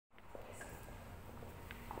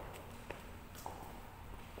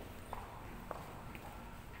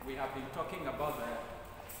have been talking about the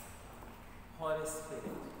Holy Spirit.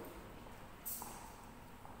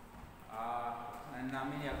 Na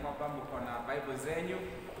naamini ya kwamba mko na Bible zenyu.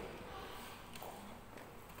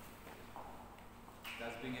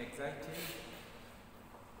 That's being exciting.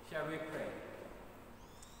 Shall we pray?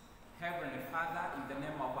 Heavenly Father, in the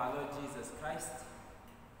name of our Lord Jesus Christ,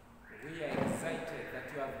 we are excited that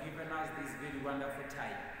you have given us this very wonderful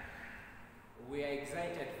time. We are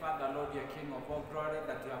excited, Father, Lord, your King of all glory,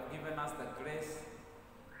 that you have given us the grace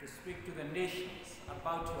to speak to the nations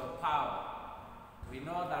about your power. We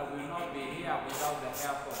know that we will not be here without the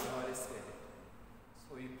help of the Holy Spirit.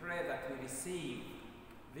 So we pray that we receive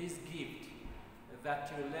this gift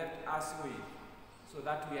that you left us with, so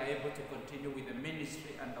that we are able to continue with the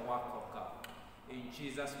ministry and the work of God. In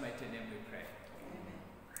Jesus' mighty name we pray. Amen.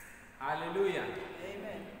 Hallelujah.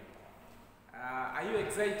 Amen. Are you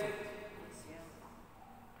excited?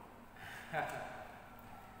 Yes.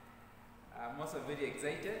 I'm also very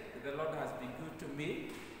excited. The Lord has been good to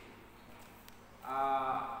me.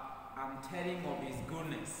 I'm telling of His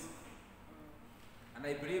goodness. And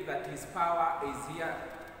I believe that His power is here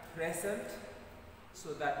present,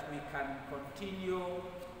 so that we can continue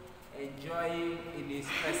enjoying in His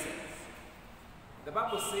presence. The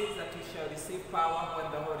Bible says that you shall receive power when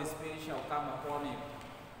the Holy Spirit shall come upon you.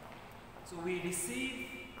 So we receive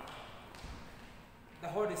the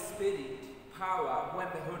Holy Spirit power when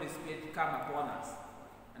the Holy Spirit come upon us.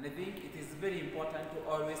 And I think it is very important to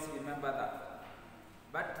always remember that.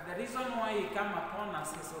 But the reason why He come upon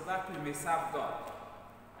us is so that we may serve God.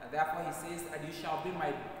 And therefore He says, and you shall be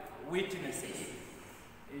my witnesses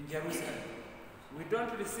in Jerusalem. We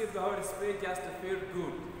don't receive the Holy Spirit just to feel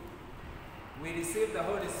good. We receive the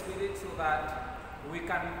Holy Spirit so that we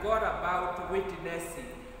can go about witnessing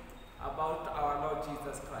about our Lord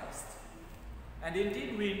Jesus Christ. And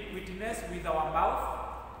indeed we witness with our mouth,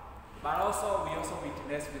 but also we also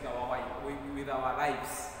witness with our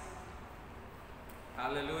lives.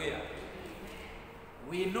 Hallelujah.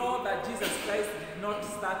 We know that Jesus Christ did not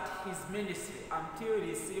start His ministry until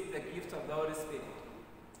He received the gift of the Holy Spirit.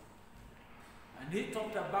 And He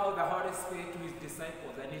talked about the Holy Spirit to His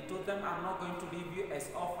disciples, and He told them, I'm not going to leave you as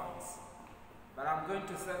orphans, but I'm going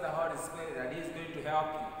to send the Holy Spirit, and He is going to help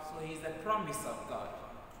you. So He is the promise of God.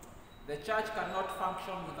 The church cannot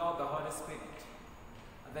function without the Holy Spirit.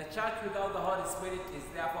 The church without the Holy Spirit is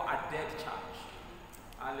therefore a dead church.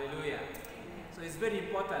 Hallelujah. So it's very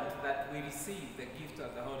important that we receive the gift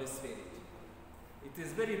of the Holy Spirit. It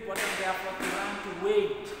is very important therefore to learn to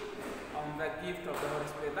wait on the gift of the Holy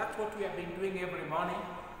Spirit. That's what we have been doing every morning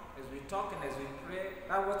as we talk and as we pray.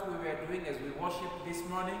 That's what we were doing as we worship this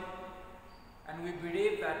morning. And we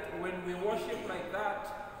believe that when we worship like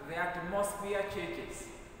that, the atmosphere changes.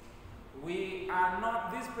 We are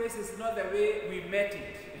not, this place is not the way we met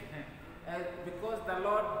it. Because the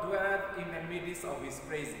Lord dwelled in the midst of His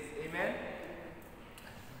praises. Amen?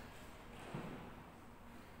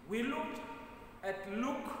 We looked at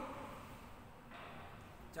Luke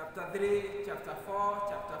chapter 3, chapter 4,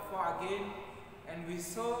 chapter 4 again, and we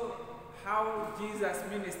saw how Jesus'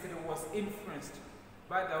 ministry was influenced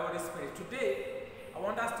by the Holy Spirit. Today, I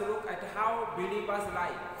want us to look at how believers'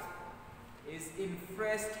 life is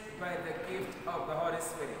influenced by the gift of the Holy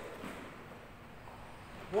Spirit.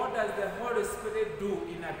 What does the Holy Spirit do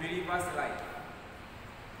in a believer's life?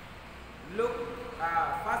 Look,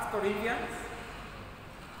 1 Corinthians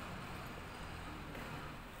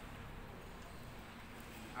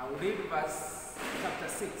I will read verse chapter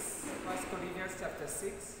 6. 1 Corinthians chapter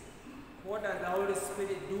 6. What does the Holy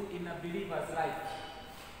Spirit do in a believer's life?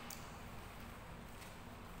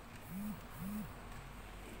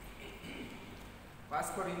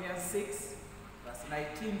 First Corinthians 6, verse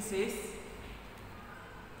 19 says,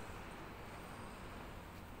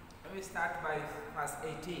 let me start by verse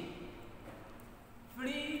 18.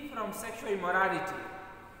 Flee from sexual immorality.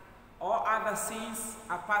 All other sins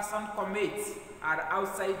a person commits are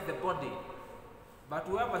outside the body, but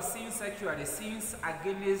whoever sins sexually sins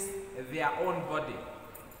against their own body.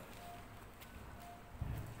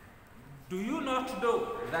 Do you not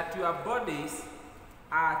know that your bodies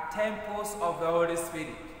are temples of the Holy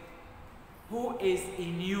Spirit, who is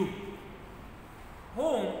in you,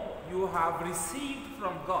 whom you have received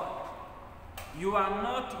from God? You are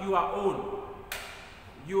not your own.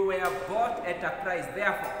 You were bought at a price.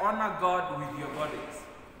 Therefore, honor God with your bodies.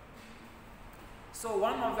 So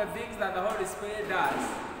one of the things that the Holy Spirit does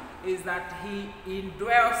is that He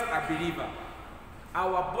indwells a believer.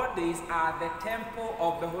 Our bodies are the temple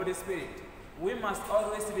of the Holy Spirit. We must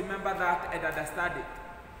always remember that and understand it.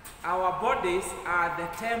 Our bodies are the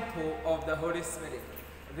temple of the Holy Spirit.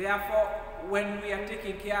 Therefore, when we are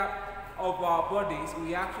taking care of our bodies,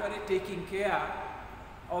 we are actually taking care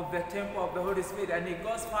of the temple of the Holy Spirit. And he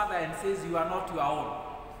goes further and says, you are not your own.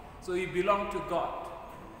 So you belong to God.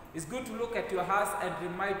 It's good to look at your house and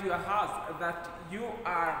remind your house that you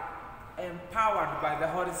are empowered by the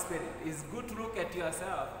Holy Spirit. It's good to look at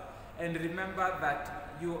yourself and remember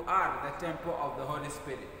that you are the temple of the Holy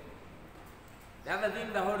Spirit. The other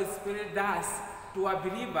thing the Holy Spirit does to a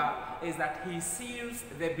believer is that he seals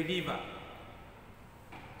the believer.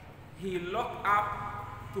 He locked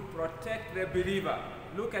up to protect the believer.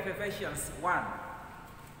 Look at Ephesians 1.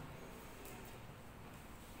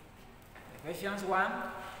 Ephesians 1,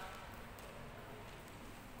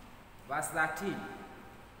 verse 13.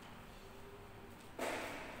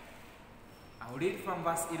 I'll read from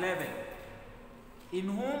verse 11. In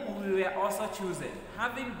whom we were also chosen,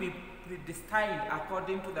 having been predestined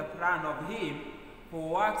according to the plan of him who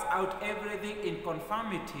works out everything in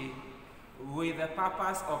conformity with the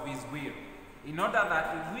purpose of his will, in order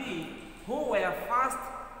that we who were first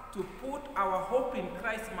to put our hope in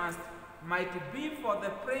Christ might be for the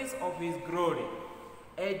praise of his glory.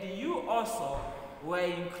 And you also were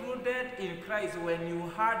included in Christ when you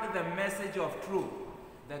heard the message of truth,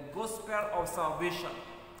 the gospel of salvation.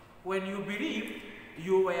 When you believed,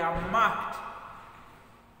 you were marked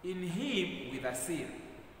in him with a seal,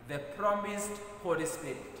 the promised Holy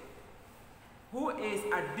Spirit, who is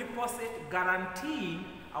a deposit guaranteeing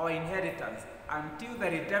our inheritance until the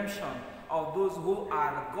redemption of those who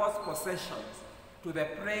are God's possessions, to the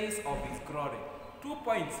praise of his glory. 2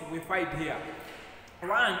 points we find here.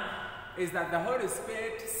 One is that the Holy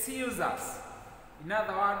Spirit seals us. In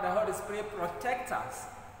other words, the Holy Spirit protects us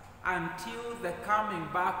until the coming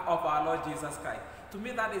back of our Lord Jesus Christ. To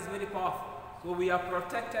me, that is very powerful. So we are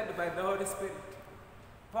protected by the Holy Spirit.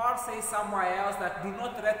 Paul says somewhere else that do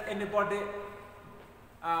not let anybody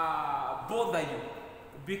bother you,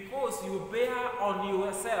 because you bear on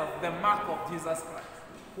yourself the mark of Jesus Christ.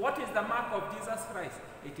 What is the mark of Jesus Christ?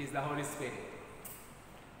 It is the Holy Spirit.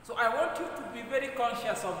 So I want you to be very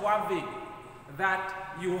conscious of one thing,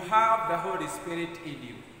 that you have the Holy Spirit in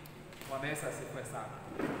you.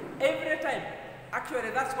 Every time.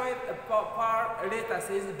 Actually, that's why Paul later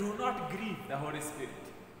says, do not grieve the Holy Spirit.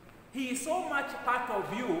 He is so much part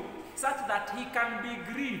of you such that he can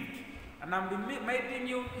be grieved. And I'm making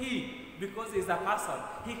you he, because he's a person.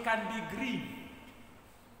 He can be grieved.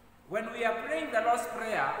 When we are praying the Lord's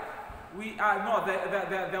Prayer, we are, no,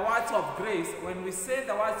 the words of grace, when we say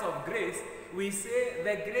the words of grace, we say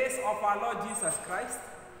the grace of our Lord Jesus Christ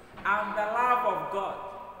and the love of God.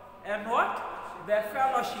 And what? The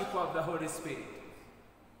fellowship of the Holy Spirit.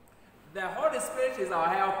 The Holy Spirit is our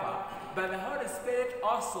helper, but the Holy Spirit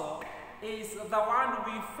also is the one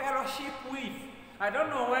we fellowship with. I don't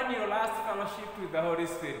know when you last fellowship with the Holy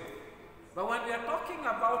Spirit, but when we are talking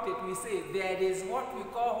about it, we say there is what we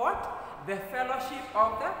call what? The fellowship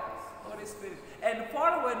of the Holy Spirit. And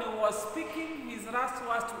Paul, when he was speaking his last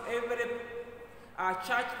words to every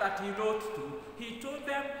church that he wrote to, he told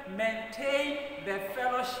them, maintain the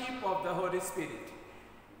fellowship of the Holy Spirit.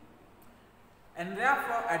 And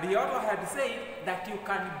therefore, the author had said that you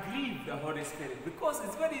can grieve the Holy Spirit, because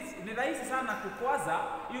it's very ni rahisi sana kukwaza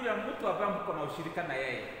yule mtu ambaye mko na ushirika na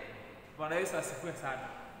yeye. Bwana Yesu asifiwe sana.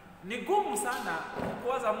 Ni gumu sana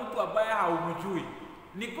kukwaza mtu ambaye haumjui.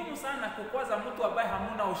 Ni gumu sana kukwaza mtu ambaye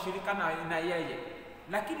hamuna ushirika na yeye.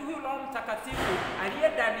 Lakini huyu Roho Mtakatifu aliye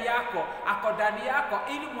ndani yako, ako ndani yako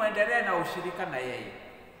ili muendelee na ushirika na yeye.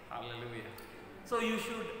 Hallelujah. So you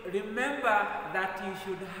should remember that you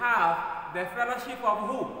should have the fellowship of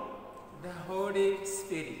who? The Holy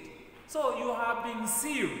Spirit. So you have been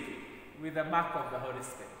sealed with the mark of the Holy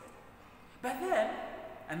Spirit. But then,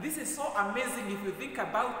 and this is so amazing if you think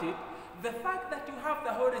about it, the fact that you have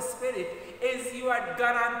the Holy Spirit is your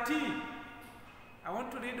guarantee. I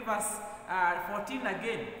want to read verse 14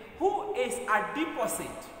 again. Who is a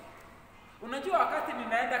deposit? Unajua wakati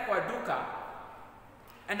ninaenda kwa duka,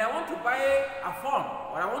 and I want to buy a phone,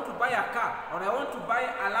 or I want to buy a car, or I want to buy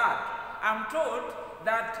a lot, I'm told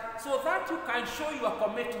that so that you can show your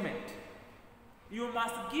commitment, you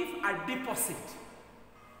must give a deposit,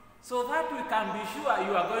 so that we can be sure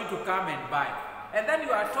you are going to come and buy. And then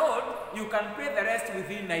you are told you can pay the rest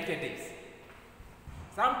within 90 days.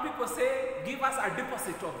 Some people say, give us a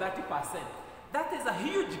deposit of 30%. That is a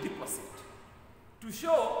huge deposit to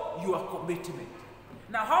show your commitment.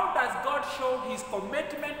 Now, how does God show his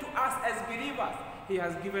commitment to us as believers? He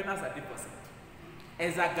has given us a deposit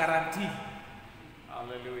as a guarantee.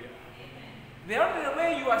 Hallelujah. The only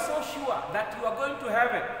way you are so sure that you are going to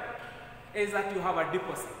heaven is that you have a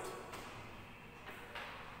deposit.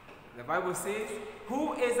 The Bible says,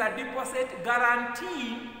 who is a deposit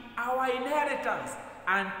guaranteeing our inheritance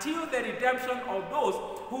until the redemption of those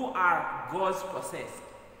who are God's possessed,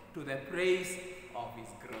 to the praise of his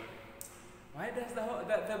glory. Why does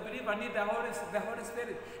the believer need the Holy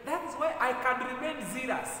Spirit? That is why I can remain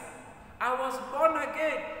zealous. I was born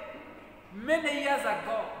again many years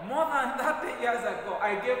ago, more than 30 years ago.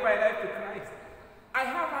 I gave my life to Christ. I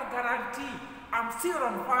have a guarantee. I'm still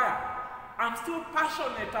on fire. I'm still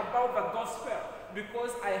passionate about the gospel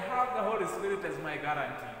because I have the Holy Spirit as my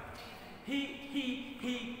guarantee.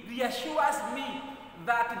 He reassures me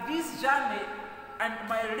that this journey and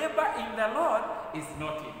my labor in the Lord is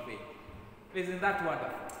not in vain. Isn't that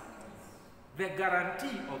wonderful? The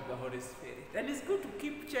guarantee of the Holy Spirit. And it's good to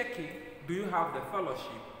keep checking, do you have the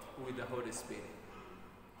fellowship with the Holy Spirit?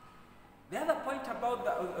 The other point about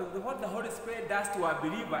what the Holy Spirit does to a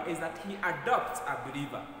believer is that he adopts a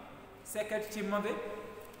believer. 2 Timothy.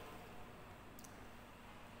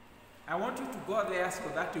 I want you to go there so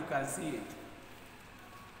that you can see it.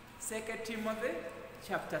 2 Timothy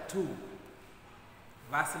chapter 2,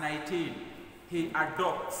 verse 19. He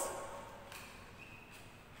adopts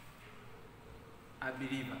a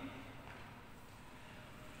believer.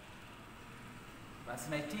 Verse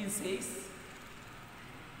 19 says,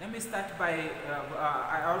 let me start by,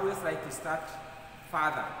 I always like to start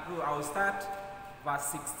further. So I will start verse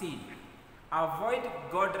 16. Avoid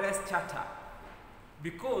godless chatter,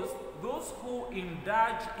 because those who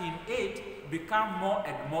indulge in it become more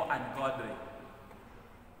and more ungodly.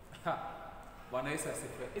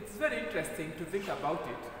 It's very interesting to think about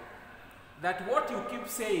it, that what you keep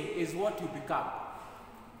saying is what you become.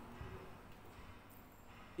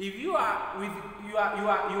 If you are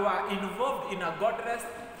involved in a godless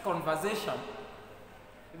conversation,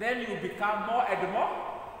 then you become more and more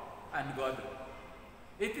ungodly.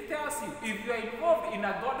 It tells you, if you are involved in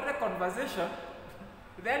a godly conversation,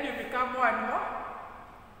 then you become more and more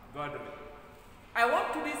godly. I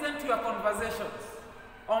want to listen to your conversations,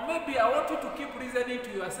 or maybe I want you to keep listening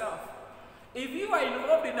to yourself. If you are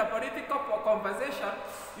involved in a political conversation,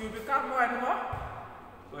 you become more and more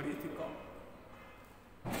political.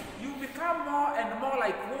 You become more and more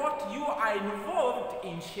like what you are involved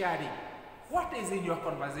in sharing. What is in your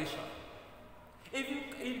conversation? If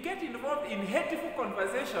you get involved in hateful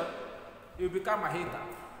conversation, you become a hater.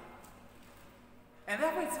 And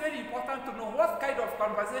therefore it's very important to know what kind of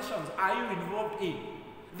conversations are you involved in.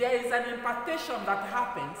 There is an impartation that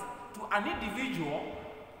happens to an individual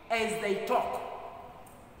as they talk.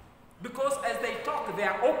 Because as they talk, they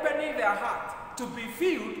are opening their heart to be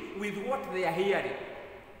filled with what they are hearing.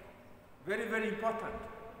 Very, very important.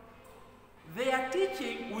 Their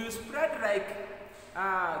teaching will spread like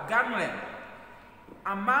gangrene.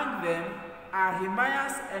 Among them are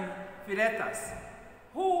Himaeus and Philetus,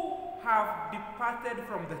 who have departed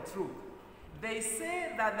from the truth. They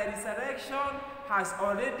say that the resurrection has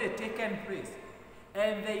already taken place,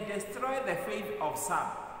 and they destroy the faith of some.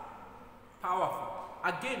 Powerful.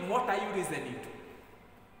 Again, what are you listening to?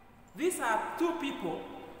 These are two people,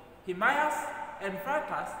 Himaeus and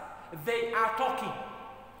Philetus. They are talking.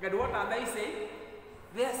 And what are they saying?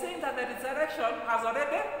 They are saying that the resurrection has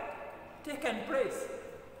already taken place.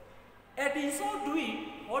 And in so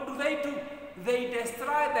doing, what do? They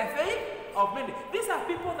destroy the faith of many. These are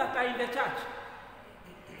people that are in the church.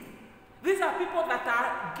 These are people that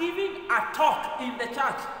are giving a talk in the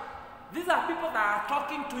church. These are people that are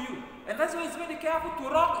talking to you. And that's why it's very careful to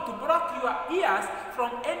block your ears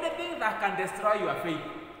from anything that can destroy your faith.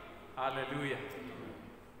 Hallelujah.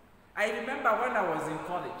 I remember when I was in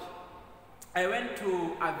college, I went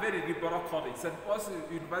to a very liberal college, St. Paul's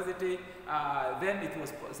University, then it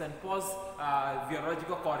was St. Paul's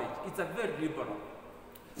Theological College. It's a very liberal.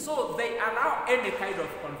 So they allow any kind of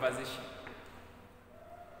conversation.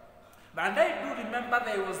 But I do remember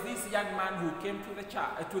there was this young man who came to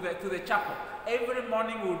the chapel. Every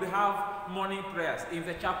morning we would have morning prayers in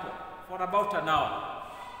the chapel for about an hour.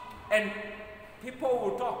 And people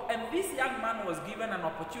would talk. And this young man was given an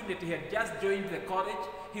opportunity. He had just joined the college.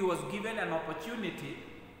 He was given an opportunity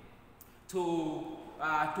to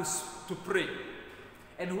pray.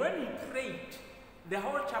 And when he prayed, the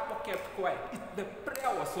whole chapel kept quiet. The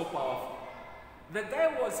prayer was so powerful. The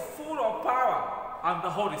guy was full of power and the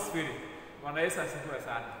Holy Spirit.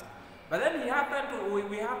 But then we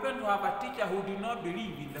happened to have a teacher who did not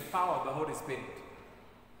believe in the power of the Holy Spirit.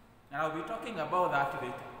 And I'll be talking about that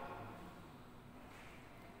later.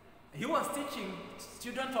 He was teaching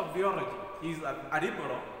students of theology. He's a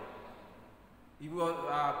liberal. He was,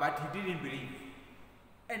 but he didn't believe.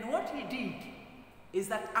 And what he did is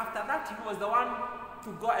that after that, he was the one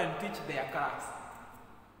to go and teach their class.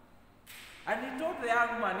 And he told the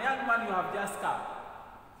young man, you have just come.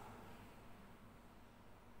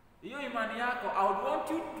 Hiyo imani yako,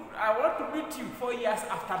 I want to meet you 4 years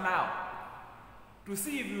after now to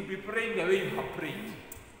see if you'll be praying the way you have prayed.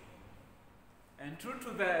 And true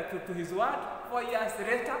to his word, 4 years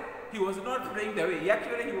later, he was not praying the way.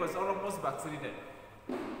 Actually, he was almost backslidden.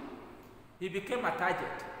 He became a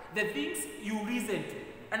target. The things you reason to.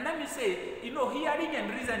 And let me say, hearing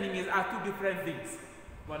and reasoning are two different things.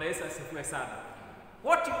 What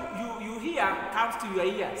you hear comes to your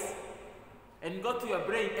ears and go to your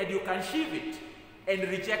brain, and you can shift it and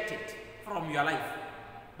reject it from your life.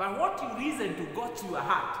 But what you reason to go to your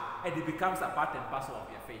heart, and it becomes a part and parcel of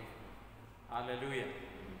your faith. Hallelujah.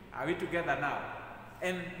 Are we together now?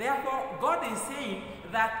 And therefore, God is saying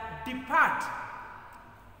that depart.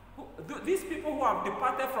 These people who have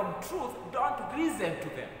departed from truth, don't reason to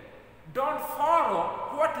them. Don't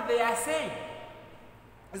follow what they are saying.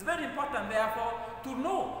 It's very important, therefore, to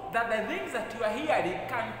know that the things that you are hearing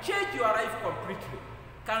can change your life completely,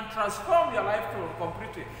 can transform your life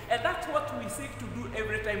completely. And that's what we seek to do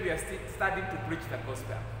every time we are starting to preach the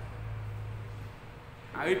gospel.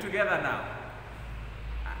 Are we together now?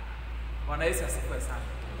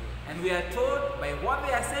 And we are told by what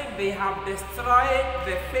they are saying, they have destroyed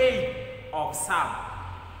the faith of some.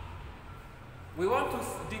 We want to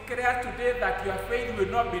declare today that your faith will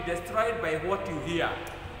not be destroyed by what you hear,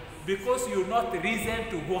 because you will not reason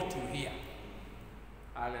to what you hear.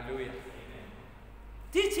 Hallelujah. Amen.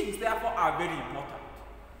 Teachings, therefore, are very important.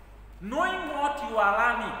 Knowing what you are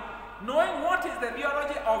learning, knowing what is the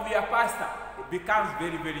theology of your pastor, it becomes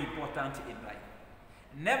very, very important in life.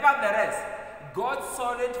 Nevertheless, God's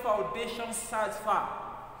solid foundation stands firm,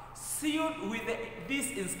 sealed with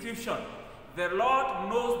this inscription: the Lord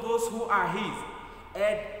knows those who are his,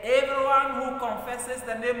 and everyone who confesses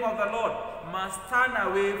the name of the Lord must turn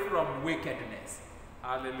away from wickedness.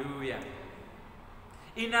 Hallelujah.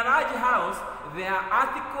 In a large house, there are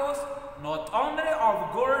articles not only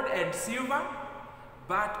of gold and silver,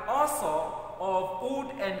 but also of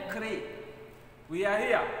wood and clay. We are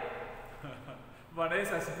here.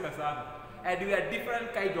 And we are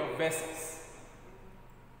different kinds of vessels.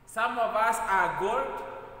 Some of us are gold,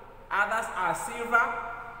 others are silver,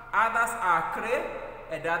 others are clay,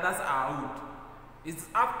 and others are wood. It's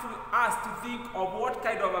up to us to think of what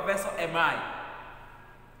kind of a vessel am I.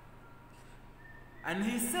 And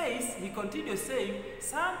he continues saying,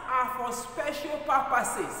 some are for special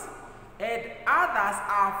purposes, and others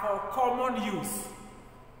are for common use.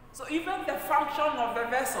 So even the function of the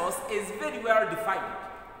vessels is very well defined.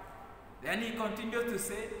 Then he continues to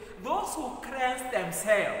say, those who cleanse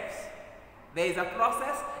themselves, there is a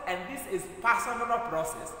process, and this is personal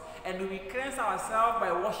process, and we cleanse ourselves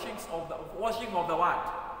by washing of the word.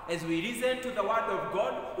 As we listen to the word of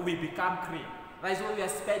God, we become clean. That is why we are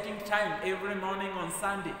spending time every morning on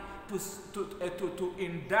Sunday to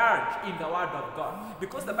indulge in the word of God.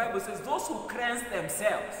 Because the Bible says those who cleanse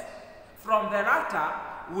themselves from the latter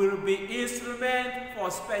will be instruments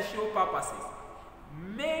for special purposes,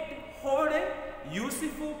 made holy,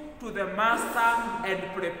 useful to the master, and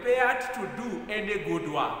prepared to do any good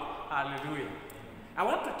work. Hallelujah. I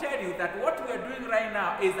want to tell you that what we are doing right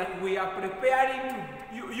now is that we are preparing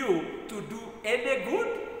you to do any good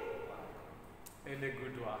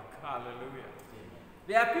work. Hallelujah.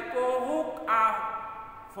 There are people who are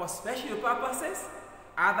for special purposes,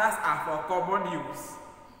 others are for common use.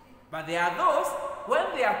 But there are those,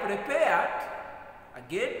 when they are prepared,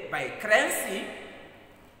 again, by cleansing,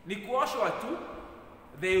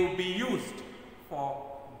 they will be used for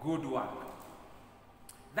good work.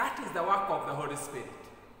 That is the work of the Holy Spirit.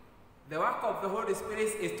 The work of the Holy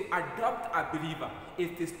Spirit is to adopt a believer.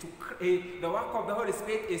 The work of the Holy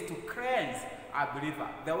Spirit is to cleanse a believer.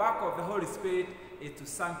 The work of the Holy Spirit is to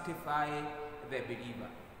sanctify the believer.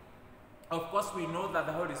 Of course, we know that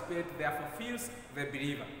the Holy Spirit therefore fills the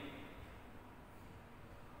believer.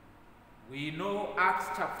 We know Acts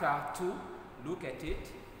chapter 2. Look at it.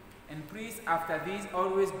 And please, after this,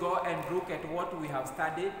 always go and look at what we have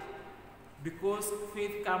studied, because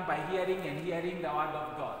faith comes by hearing, and hearing the word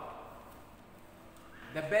of God.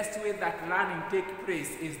 The best way that learning takes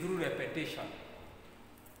place is through repetition.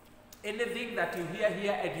 Anything that you hear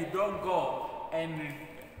here and you don't go and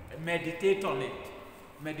meditate on it.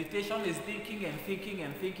 Meditation is thinking and thinking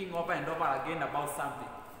and thinking over and over again about something.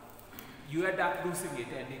 You end up losing it,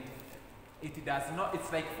 and it does not, it's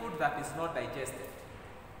like food that is not digested.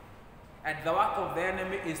 And the work of the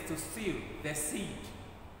enemy is to steal the seed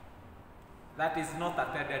that is not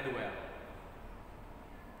attended well.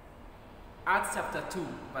 Acts chapter 2,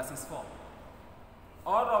 verses 4.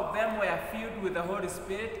 All of them were filled with the Holy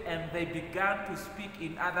Spirit, and they began to speak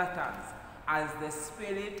in other tongues as the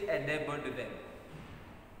Spirit enabled them.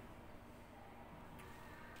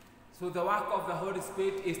 So the work of the Holy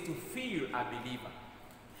Spirit is to fill a believer.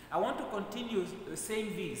 I want to continue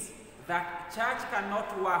saying this, that church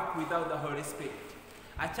cannot work without the Holy Spirit.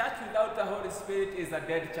 A church without the Holy Spirit is a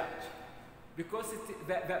dead church. Because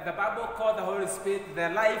the Bible called the Holy Spirit the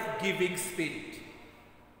life-giving spirit.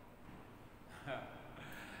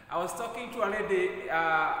 I was talking to a lady the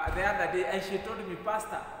other day, and she told me,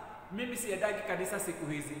 Pastor, mimi siendagi kanisa siku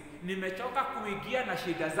hizi. Nimechoka kuingia na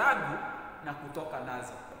shida zangu na kutoka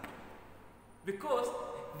nazo. Because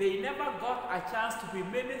they never got a chance to be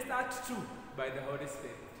ministered to by the Holy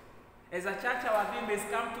Spirit. As a church, our theme is,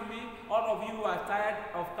 come to me, all of you who are tired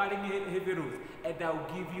of carrying heavy loads, and I will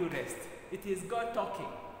give you rest. It is God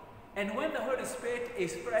talking. And when the Holy Spirit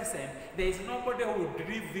is present, there is nobody who will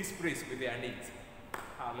leave this place with their needs.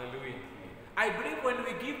 Hallelujah. I believe when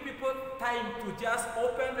we give people time to just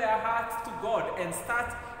open their hearts to God and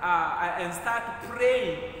start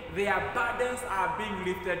praying, their burdens are being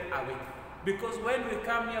lifted away. Because when we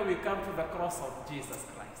come here, we come to the cross of Jesus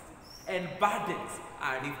Christ. And burdens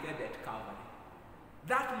are lifted at Calvary.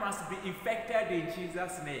 That must be effected in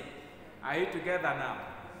Jesus' name. Are you together now?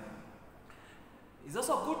 It's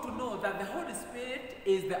also good to know that the Holy Spirit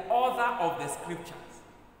is the author of the scriptures.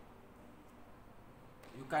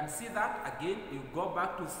 You can see that again. You go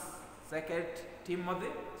back to 2 Timothy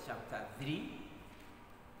chapter 3.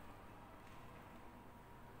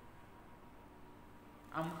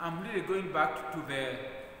 I'm really going back to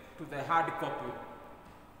the hard copy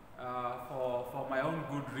for my own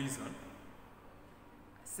good reason.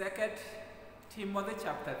 2 Timothy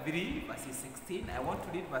chapter 3 verses 16. I want to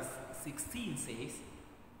read verse 16 says,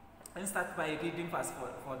 and start by reading verse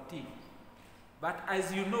 14. But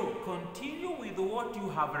as you know, continue with what you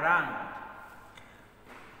have learned.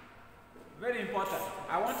 Very important.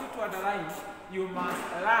 I want you to underline, you must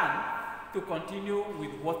learn to continue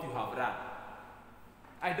with what you have learned.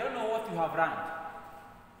 I don't know what you have learned,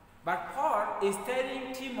 but Paul is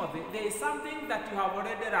telling Timothy, there is something that you have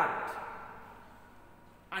already learned,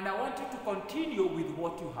 and I want you to continue with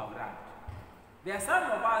what you have learned. There are some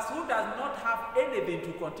of us who does not have anything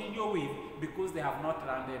to continue with because they have not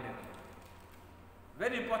learned anything.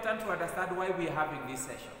 Very important to understand why we are having these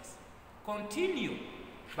sessions. Continue,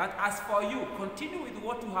 but as for you, continue with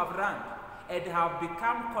what you have learned and have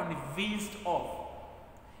become convinced of,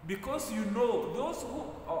 because you know those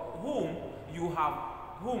whom you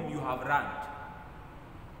have learned.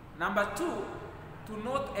 Number 2, to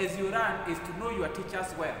note as you learn is to know your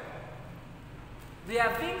teachers well. There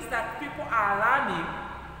are things that people are learning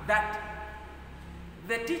that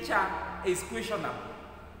the teacher is questionable.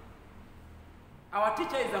 Our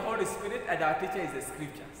teacher is the Holy Spirit and our teacher is the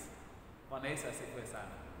scriptures.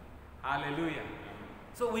 Hallelujah.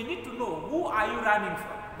 So we need to know, who are you learning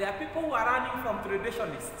from? There are people who are learning from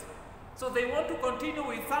traditionalists. So they want to continue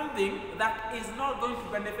with something that is not going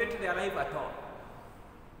to benefit their life at all.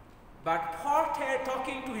 But Paul,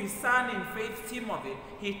 talking to his son in faith, Timothy,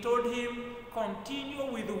 he told him,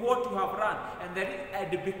 continue with what you have learned,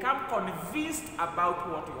 and become convinced about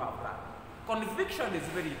what you have learned. Conviction is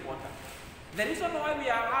very important. The reason why we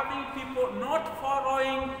are having people not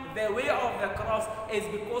following the way of the cross is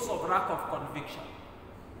because of lack of conviction.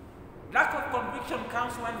 Lack of conviction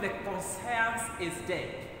comes when the conscience is dead,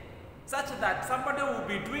 such that somebody will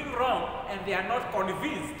be doing wrong and they are not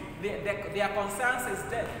convinced. Their conscience is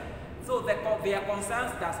dead. So their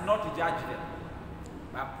conscience does not judge them.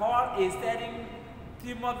 But Paul is telling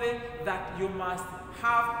Timothy that you must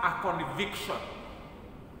have a conviction.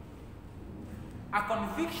 A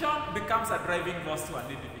conviction becomes a driving force to an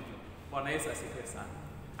individual.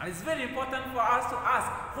 And it's very important for us to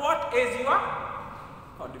ask, what is your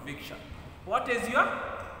conviction? What is your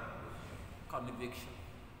conviction?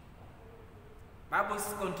 Bible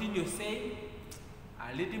continues saying,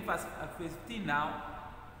 I'm reading verse 15 now,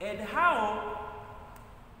 and how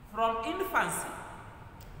from infancy,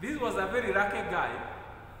 this was a very lucky guy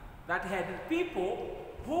that had people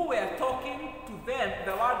who were talking to them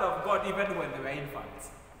the word of God even when they were infants.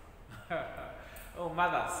 Oh,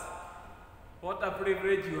 mothers, what a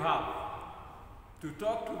privilege you have to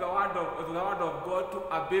talk to the word of God to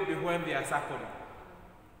a baby when they are suckling.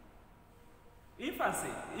 Infancy,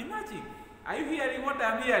 imagine. Are you hearing what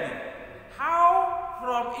I'm hearing? How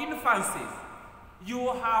from infancy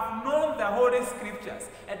you have known the Holy Scriptures.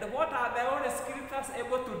 And what are the Holy Scriptures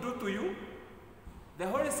able to do to you? The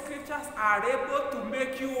Holy Scriptures are able to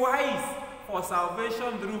make you wise for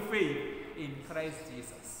salvation through faith in Christ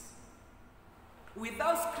Jesus.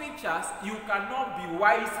 Without scriptures, you cannot be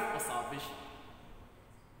wise for salvation.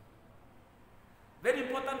 Very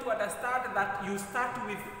important to understand that you start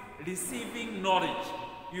with receiving knowledge.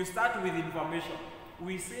 You start with information.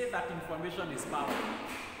 We say that information is power.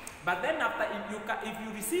 But then after, if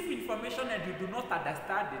you receive information and you do not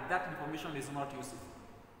understand it, that information is not useful.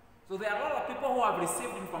 So there are a lot of people who have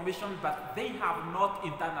received information, but they have not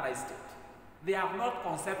internalized it. They have not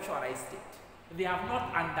conceptualized it. They have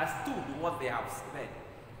not understood what they have read.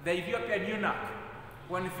 The Ethiopian eunuch,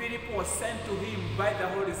 when Philip was sent to him by the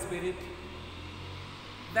Holy Spirit,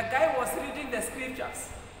 the guy was reading the scriptures.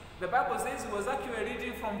 The Bible says he was actually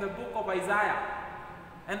reading from the book of Isaiah.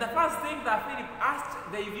 And the first thing that Philip asked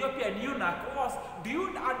the Ethiopian eunuch was, do you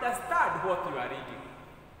understand what you are reading?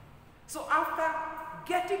 So after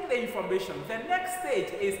getting the information, the next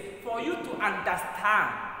stage is for you to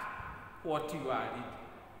understand what you are reading.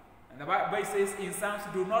 And the Bible says in Psalms,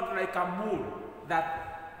 do not like a mule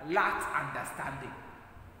that lacks understanding.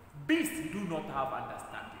 Beasts do not have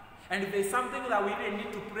understanding. And if there's something that we really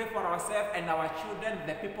need to pray for ourselves and our children,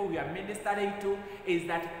 the people we are ministering to, is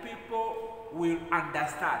that people will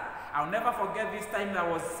understand. I'll never forget this time I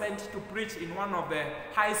was sent to preach in one of the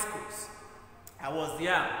high schools. I was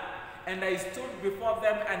young, and I stood before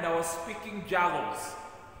them and I was speaking jargons.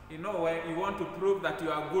 You know, when you want to prove that you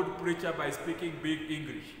are a good preacher by speaking big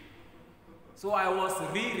English. So I was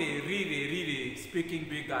really speaking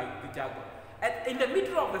big jargon. And in the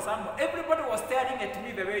middle of the sermon, everybody was staring at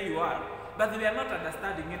me the way you are, but they were not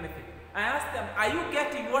understanding anything. I asked them, are you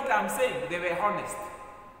getting what I'm saying? They were honest.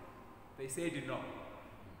 They said no.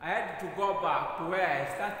 I had to go back to where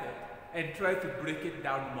I started and try to break it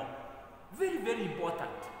down more. Very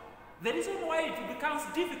important. The reason why it becomes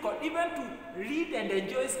difficult even to read and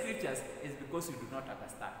enjoy scriptures is because you do not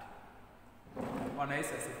understand.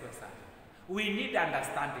 We need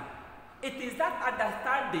understanding. It is that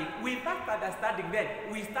understanding, with that understanding then,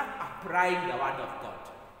 we start applying the word of God.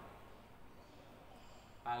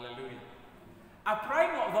 Hallelujah.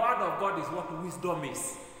 Applying of the word of God is what wisdom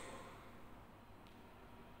is.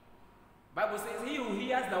 Bible says, he who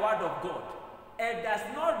hears the word of God and does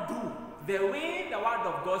not do the way the word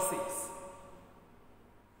of God says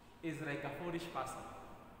is like a foolish person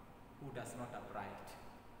who does not apply it.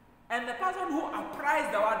 And the person who applies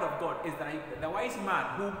the word of God is the wise man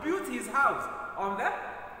who built his house on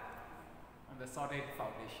the solid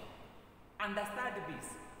foundation. Understand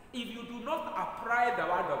this. If you do not apply the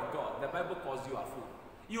word of God, the Bible calls you a fool.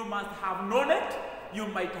 You must have known it, you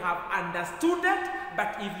might have understood it,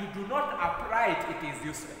 but if you do not apply it, it is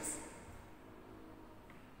useless.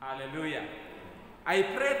 Hallelujah. I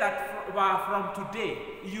pray that from today,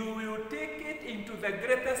 you will take it into the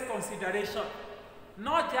greatest consideration.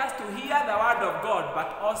 Not just to hear the word of God,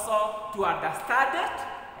 but also to understand it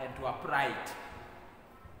and to apply it.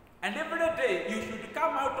 And every day you should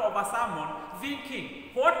come out of a sermon thinking,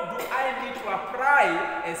 what do I need to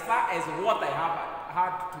apply as far as what I have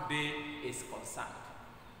heard today is concerned?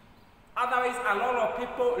 Otherwise, a lot of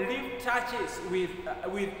people leave churches with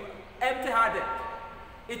empty-handed.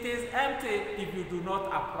 It is empty if you do not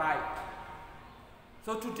apply it.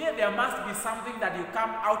 So today there must be something that you come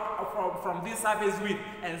out from this service with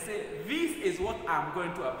and say, this is what I'm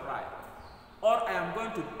going to apply. Or I am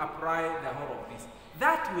going to apply the whole of this.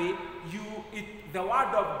 That way, the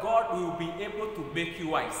word of God will be able to make you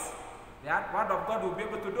wise. The word of God will be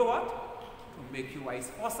able to do what? To make you wise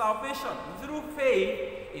for salvation through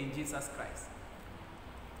faith in Jesus Christ.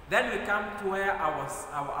 Then we come to where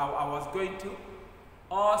I was going to.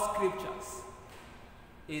 All scriptures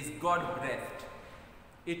is God-breathed.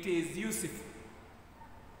 It is useful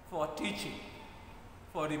for teaching,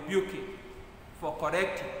 for rebuking, for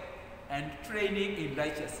correcting, and training in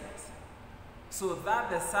righteousness, so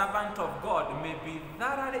that the servant of God may be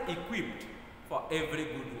thoroughly equipped for every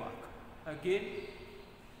good work. Again,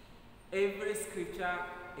 every scripture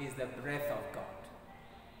is the breath of God.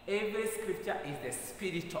 Every scripture is the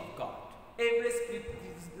Spirit of God. Every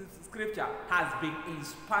scripture has been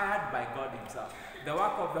inspired by God himself. The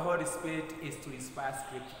work of the Holy Spirit is to inspire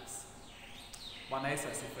scriptures.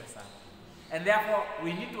 And therefore,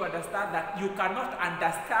 we need to understand that you cannot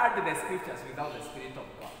understand the scriptures without the Spirit of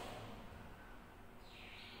God.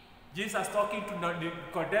 Jesus talking to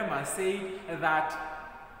Nicodemus saying that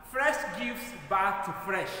flesh gives birth to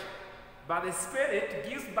flesh, but the Spirit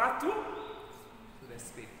gives birth to the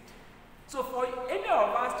Spirit. So for any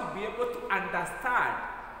of us to be able to understand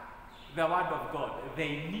the Word of God,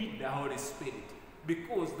 they need the Holy Spirit.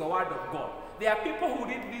 Because the Word of God, there are people who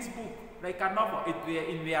read this book like a novel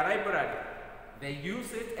in their library. They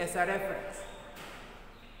use it as a reference.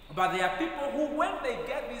 But there are people who, when they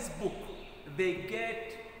get this book, they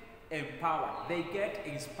get empowered, they get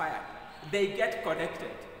inspired, they get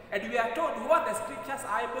connected. And we are told what the scriptures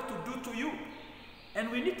are able to do to you. And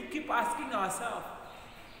we need to keep asking ourselves,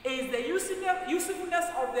 is the usefulness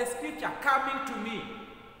of the scripture coming to me?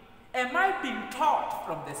 Am I being taught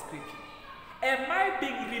from the scripture? Am I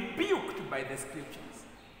being rebuked by the scriptures?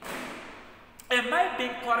 Am I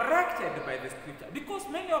being corrected by the scripture? Because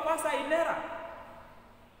many of us are in error.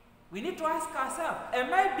 We need to ask ourselves,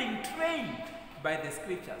 am I being trained by the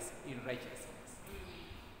scriptures in righteousness?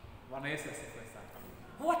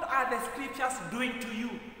 What are the scriptures doing to you?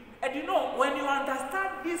 And you know, when you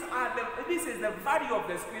understand this is the value of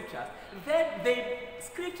the scriptures, then the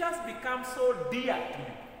scriptures become so dear to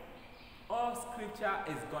you. All scripture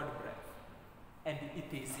is God-breathed, and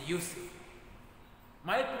it is useful.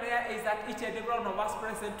 My prayer is that each and every one of us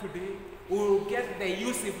present today will get the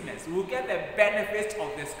usefulness, will get the benefits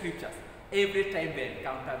of the scriptures every time they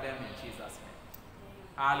encounter them in Jesus'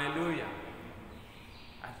 name. Hallelujah.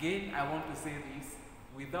 Again, I want to say this.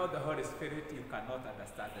 Without the Holy Spirit, you cannot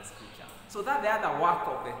understand the scripture. So that's the other work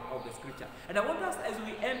of the scripture. And I want us, as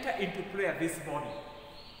we enter into prayer this morning,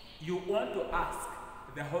 you want to ask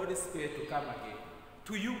the Holy Spirit to come again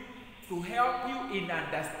to you, to help you in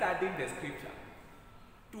understanding the scripture,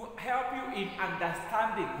 to help you in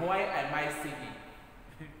understanding why am I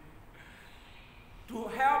sinning, to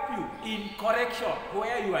help you in correction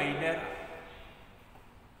where you are in error.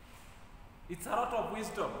 It's a lot of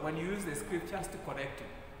wisdom when you use the scriptures to correct you.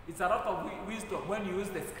 It's a lot of wisdom when you use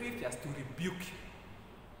the scriptures to rebuke you.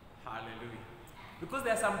 Hallelujah. Because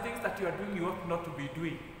there are some things that you are doing you ought not to be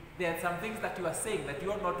doing. There are some things that you are saying that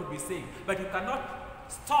you ought not to be saying. But you cannot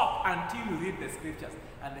stop until you read the scriptures,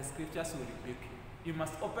 and the scriptures will rebuke you. You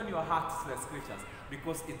must open your heart to the scriptures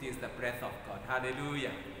because it is the breath of God.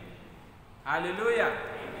 Hallelujah. Hallelujah.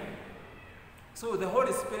 Amen. So the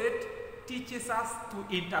Holy Spirit teaches us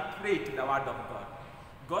to interpret the word of God.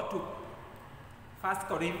 Go to 1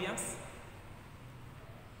 Corinthians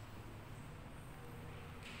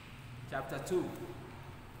chapter 2.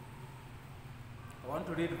 I want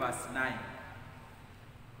to read verse 9.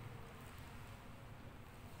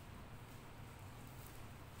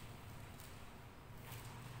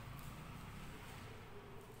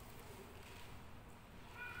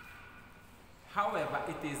 However,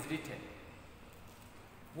 it is written,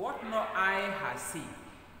 what no eye has seen,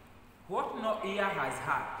 what no ear has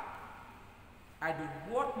heard, and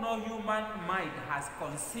what no human mind has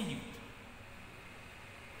conceived,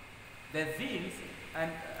 the things,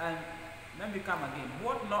 and let me come again,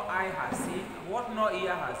 what no eye has seen, what no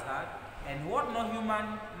ear has heard, and what no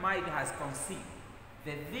human mind has conceived,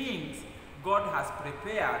 the things God has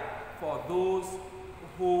prepared for those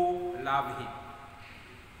who love Him.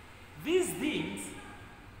 These things,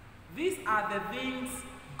 these are the things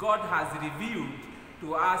God has revealed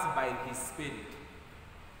to us by His Spirit.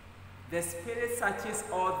 The Spirit searches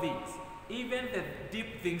all things, even the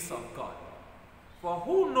deep things of God. For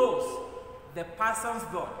who knows the person's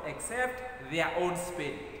thought except their own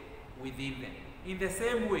spirit within them? In the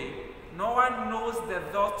same way, no one knows the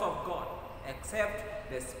thoughts of God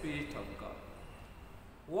except the Spirit of God.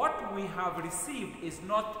 What we have received is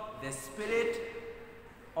not the spirit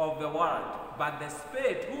of the world, but the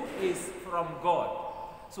Spirit who is from God,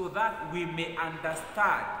 so that we may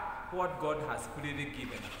understand what God has freely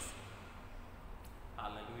given us.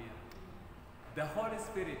 Hallelujah. The Holy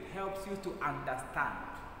Spirit helps you to understand.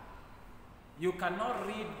 You cannot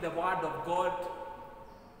read the Word of God,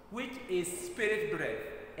 which is Spirit-breathed,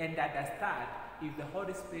 and understand if the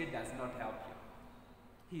Holy Spirit does not help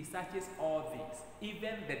you. He searches all things,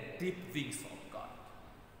 even the deep things of God.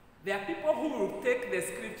 There are people who will take the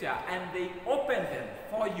scripture and they open them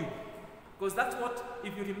for you. Because that's what,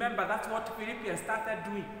 if you remember, that's what Philippians started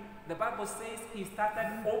doing. The Bible says he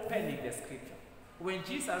started opening the scripture. When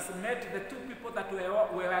Jesus met the two people that were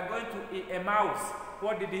going to Emmaus,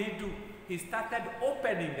 what did he do? He started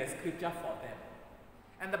opening the scripture for them.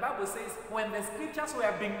 And the Bible says when the scriptures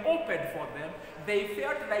were being opened for them, they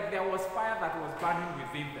felt like there was fire that was burning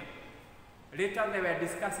within them. Later they were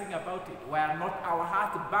discussing about it. Were not our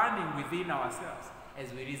hearts burning within ourselves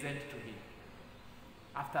as we listened to Him?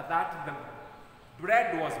 After that, the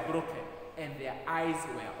bread was broken and their eyes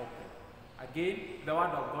were opened. Again, the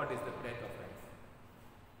Word of God is the bread of life.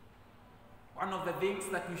 One of the things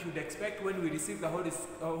that we should expect when we receive the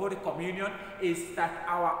Holy Communion is that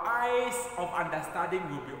our eyes of understanding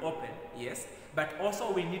will be open, yes, but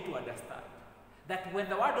also we need to understand that when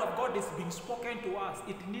the Word of God is being spoken to us,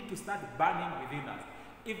 it needs to start burning within us.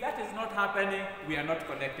 If that is not happening, we are not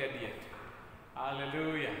connected yet.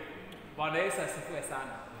 Hallelujah. Bwana Yesu asifiwe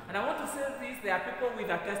sana. And I want to say this, there are people with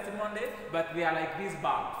a testimony, but they are like these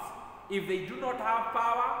bulbs. If they do not have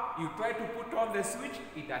power, you try to put on the switch,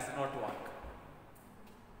 it does not work.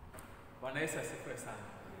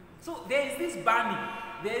 So there is this burning.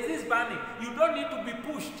 There is this burning. You don't need to be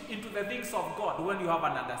pushed into the things of God when you have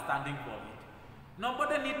an understanding for it.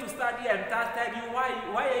 Nobody need to study and tell you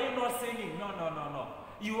why are you not singing? No.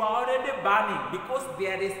 You are already burning because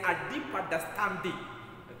there is a deep understanding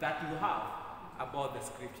that you have about the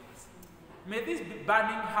scriptures. May this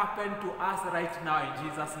burning happen to us right now in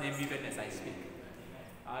Jesus' name, even as I speak.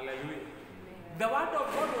 Hallelujah. The word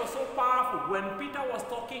of God was so powerful when Peter was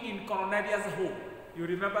talking in Cornelius' home. You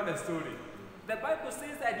remember the story? The Bible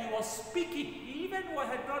says that he was speaking. Even when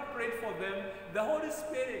he had not prayed for them, the Holy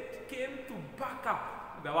Spirit came to back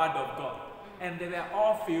up the word of God. And they were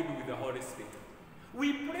all filled with the Holy Spirit.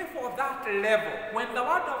 We pray for that level. When the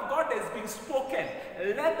word of God has been spoken,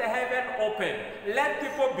 let the heaven open. Let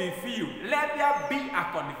people be filled. Let there be a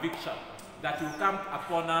conviction that will come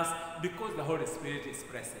upon us because the Holy Spirit is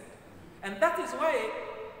present. And that is why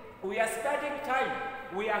we are spending time.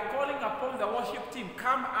 We are calling upon the worship team,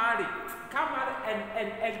 come early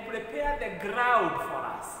and prepare the ground for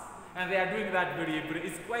us. And they are doing that very.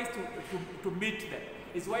 It's wise to meet them.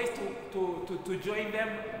 It's wise to join them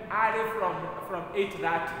early from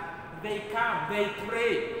 8:30. They come, they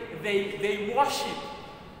pray, they worship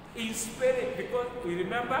in spirit, because we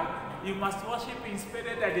remember you must worship in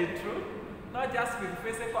spirit and in truth, not just with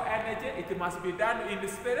physical energy. It must be done in the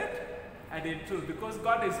spirit and in truth, because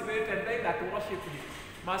God is spirit, and they that worship Him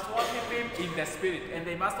must worship Him in the spirit, and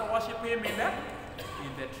they must worship Him in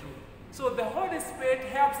the truth. So the Holy Spirit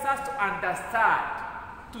helps us to understand,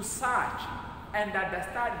 to search, and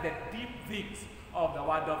understand the deep things of the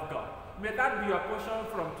Word of God. May that be your portion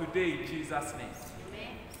from today in Jesus' name.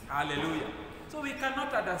 Amen. Hallelujah. So we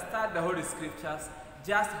cannot understand the Holy Scriptures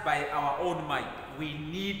just by our own mind. We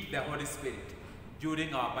need the Holy Spirit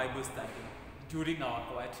during our Bible study, during our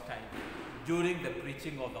quiet time, during the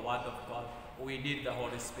preaching of the Word of God. We need the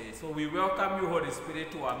Holy Spirit. So we welcome you, Holy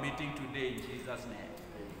Spirit, to our meeting today in Jesus' name.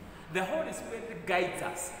 The Holy Spirit guides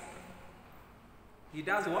us. He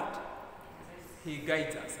does what? He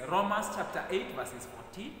guides us. Romans chapter 8 verses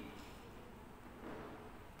 14.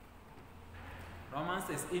 Romans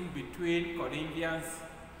is in between Corinthians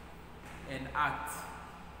and Acts.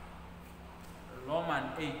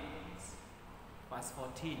 Romans 8 verse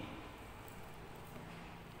 14.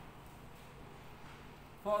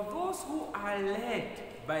 For those who are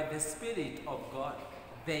led by the Spirit of God,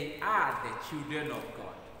 they are the children of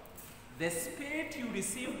God. The Spirit you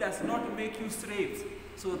receive does not make you slaves,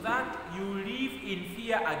 so that you live in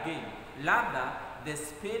fear again. Rather, the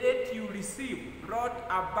Spirit you receive brought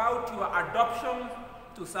about your adoption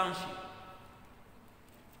to sonship.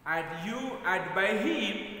 And by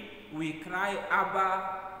Him we cry,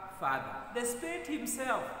 Abba, Father. The Spirit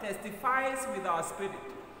Himself testifies with our spirit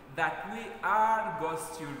that we are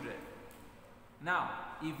God's children. Now,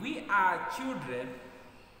 if we are children,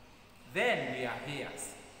 then we are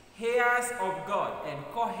heirs. Heirs of God and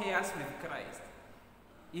co-heirs with Christ.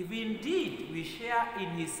 If indeed we share in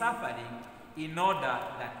His suffering, in order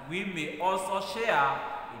that we may also share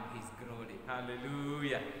in His glory.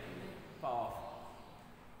 Hallelujah. Powerful.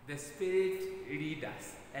 The Spirit leads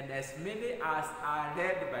us. And as many as are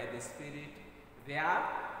led by the Spirit, they are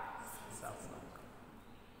sons of God.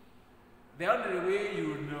 The only way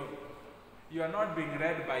you know you are not being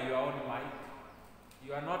led by your own might,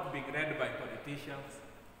 you are not being led by politicians,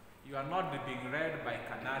 you are not being led by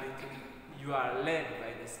carnality, you are led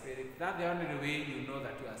by the Spirit. That's the only way you know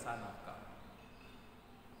that you are a son of God.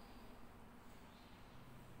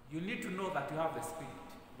 You need to know that you have the Spirit.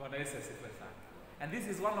 And this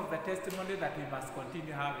is one of the testimonies that we must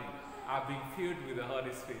continue having, are being filled with the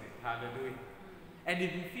Holy Spirit. Hallelujah. And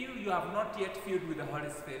if you feel you have not yet filled with the Holy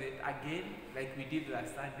Spirit, again, like we did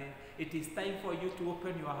last Sunday, it is time for you to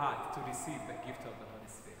open your heart to receive the gift of the Holy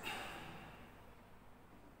Spirit.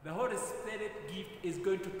 The Holy Spirit gift is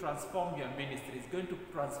going to transform your ministry. It's going to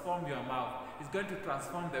transform your mouth. It's going to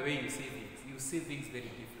transform the way you see things. You see things very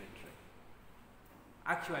differently.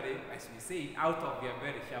 Actually, as we say, out of your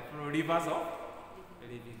belly shall flow rivers of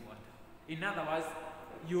living water. In other words,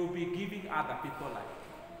 you'll be giving other people life.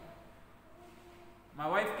 My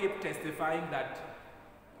wife kept testifying that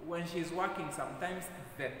when she's working, sometimes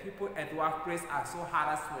the people at the workplace are so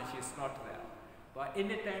harassed when she's not there. But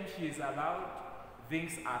anytime she is allowed,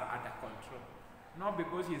 things are under control. Not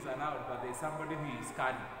because she's allowed, but there's somebody who is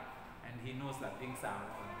scanning, and he knows that things are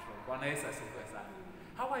under control.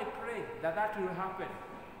 How I pray that will happen.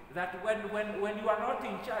 That when you are not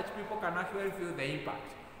in church, people can actually feel the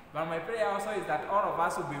impact. But my prayer also is that all of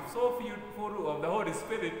us will be so full of the Holy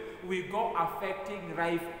Spirit, we go affecting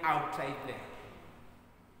life outside there.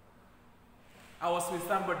 I was with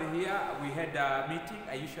somebody here, we had a meeting.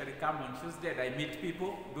 I usually come on Tuesday and I meet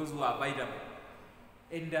people, those who are available.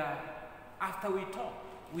 And after we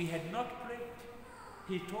talked, we had not prayed.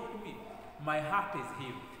 He told me, my heart is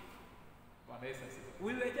healed.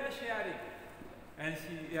 We were just sharing. And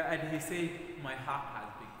he said, my heart has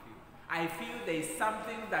been filled. I feel there is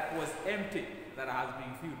something that was empty that has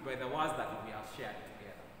been filled by the words that we have shared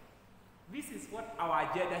together. This is what our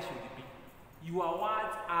agenda should be. Your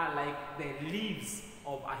words are like the leaves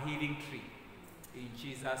of a healing tree. In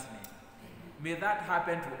Jesus' name. May that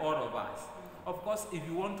happen to all of us. Of course, if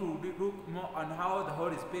you want to look more on how the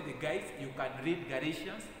Holy Spirit guides, you can read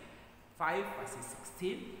Galatians 5 verses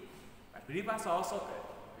 16. But believers are also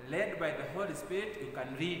led by the Holy Spirit. You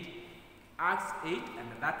can read Acts 8,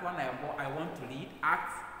 and that one I want to read,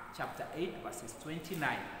 Acts chapter 8 verses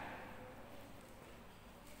 29.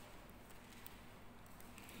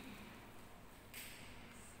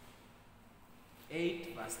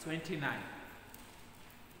 Verse 29.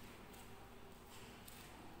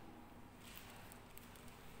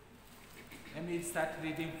 Let me start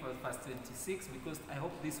reading for verse 26 because I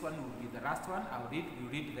hope this one will be the last one. You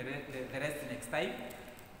read the rest next time.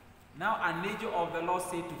 Now an angel of the Lord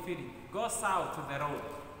said to Philip, go south to the road.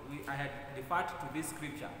 I had referred to this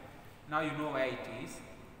scripture. Now you know where it is.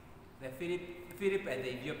 The Philip and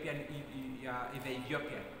the Ethiopian.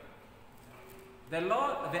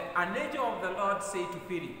 An angel of the Lord said to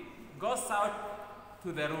Philip, go south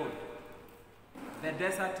to the road, the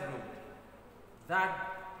desert road,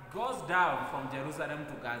 that goes down from Jerusalem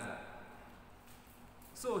to Gaza.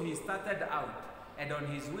 So he started out, and on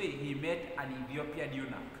his way he met an Ethiopian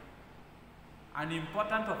eunuch, an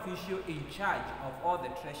important official in charge of all the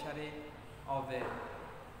treasury of the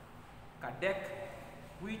Kadek,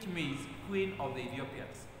 which means Queen of the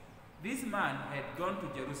Ethiopians. This man had gone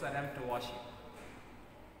to Jerusalem to worship,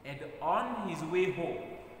 and on his way home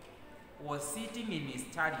was sitting in his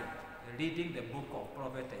chariot reading the book of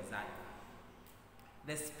prophet Isaiah.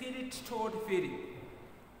 The Spirit told Philip,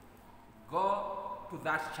 go to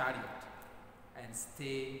that chariot and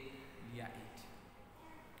stay near it.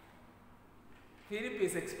 Philip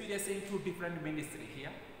is experiencing two different ministries here.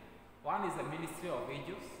 One is the ministry of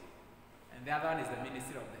angels, and the other one is the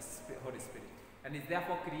ministry of the Holy Spirit. And it's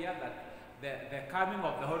therefore clear that the coming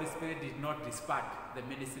of the Holy Spirit did not dispart the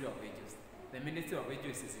ministry of angels. The ministry of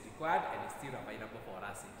angels is required and is still available for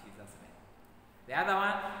us in Jesus' name. The other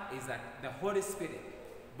one is that the Holy Spirit,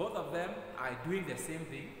 both of them are doing the same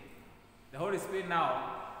thing. The Holy Spirit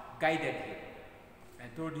now guided him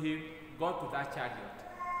and told him, go to that chariot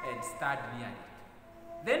and stand near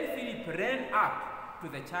it. Then Philip ran up to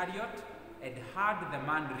the chariot and heard the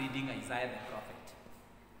man reading Isaiah the prophet.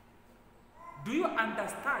 Do you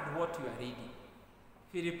understand what you are reading?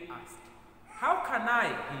 Philip asked. How can I,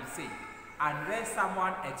 he said, unless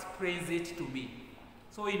someone explains it to me?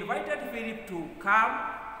 So he invited Philip to come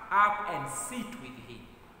up and sit with him.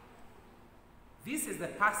 This is the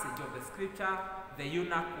passage of the scripture the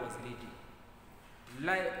eunuch was reading.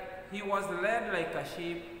 He was led like a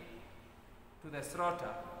sheep to the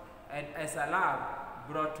slaughter, and as a lamb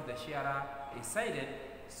brought to the shearer is silent,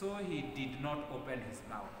 so he did not open his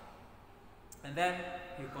mouth. And then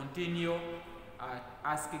he continued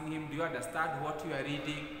asking him, do you understand what you are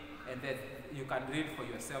reading? And then you can read for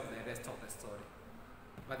yourself the rest of the story.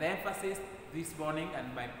 But the emphasis this morning,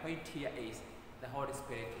 and my point here is, the Holy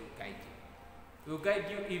Spirit will guide you. He will guide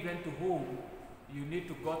you even to whom you need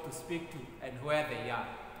to go to speak to and where they are.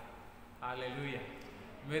 Hallelujah.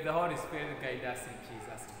 May the Holy Spirit guide us in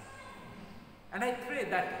Jesus' name. And I pray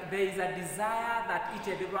that there is a desire that each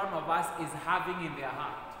and every one of us is having in their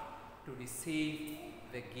heart to receive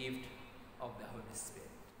the gift of the Holy Spirit.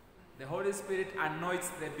 The Holy Spirit anoints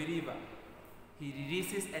the believer. He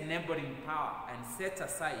releases enabling power and sets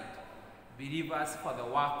aside believers for the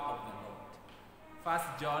work of the Lord. 1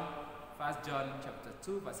 John chapter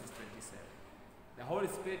 2 verses 27. The Holy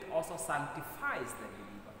Spirit also sanctifies the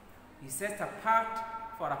believer. He sets apart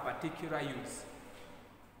for a particular use.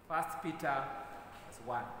 1 Peter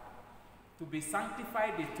 1. To be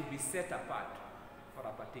sanctified is to be set apart for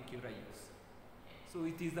a particular use. So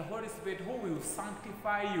it is the Holy Spirit who will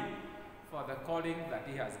sanctify you for the calling that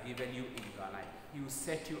He has given you in your life. He will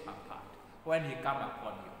set you apart when He comes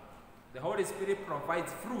upon you. The Holy Spirit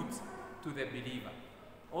provides fruit to the believer.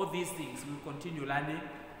 All these things we will continue learning,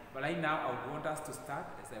 but right now I would want us to start,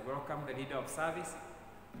 as I welcome the leader of service,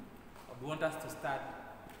 I would want us to start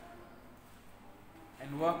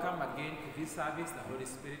and welcome again to this service, the Holy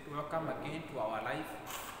Spirit. Welcome again to our life.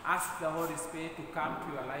 Ask the Holy Spirit to come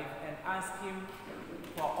to your life and ask Him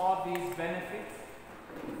for all these benefits,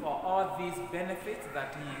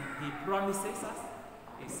 that He promises us.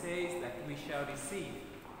 He says that we shall receive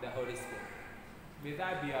the Holy Spirit. May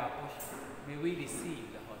that be our portion. May we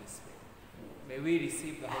receive the Holy Spirit. May we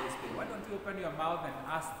receive the Holy Spirit. Why don't you open your mouth and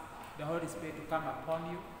ask the Holy Spirit to come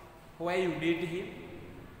upon you where you need Him?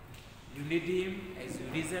 You need Him as you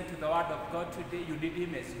listen to the Word of God today. You need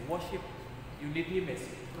Him as you worship. You need Him as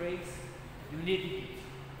you praise. You need Him.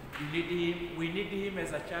 You need Him. We need Him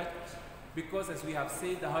as a church because, as we have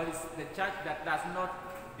said, the church that does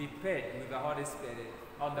not depend with the Holy Spirit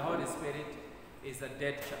on the Holy Spirit is a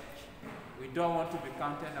dead church. We don't want to be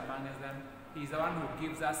counted among them. He's the one who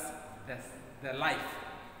gives us the life.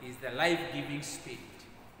 He's the life-giving Spirit.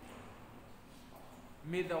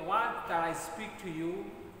 May the word that I speak to you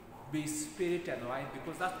be spirit and life,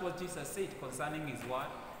 because that's what Jesus said concerning His word.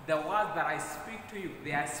 The words that I speak to you,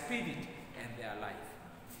 they are spirit and they are life.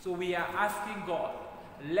 So we are asking God,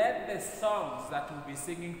 let the songs that we'll be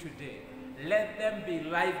singing today, let them be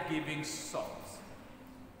life-giving songs.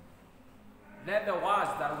 Let the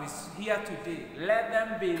words that we hear today, let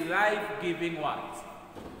them be life-giving words.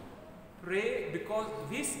 Pray, because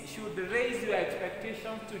this should raise your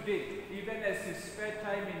expectation today. Even as you spend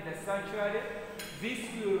time in the sanctuary, this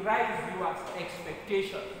will raise your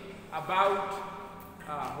expectation about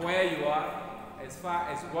where you are as far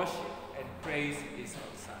as worship and praise is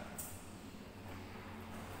concerned.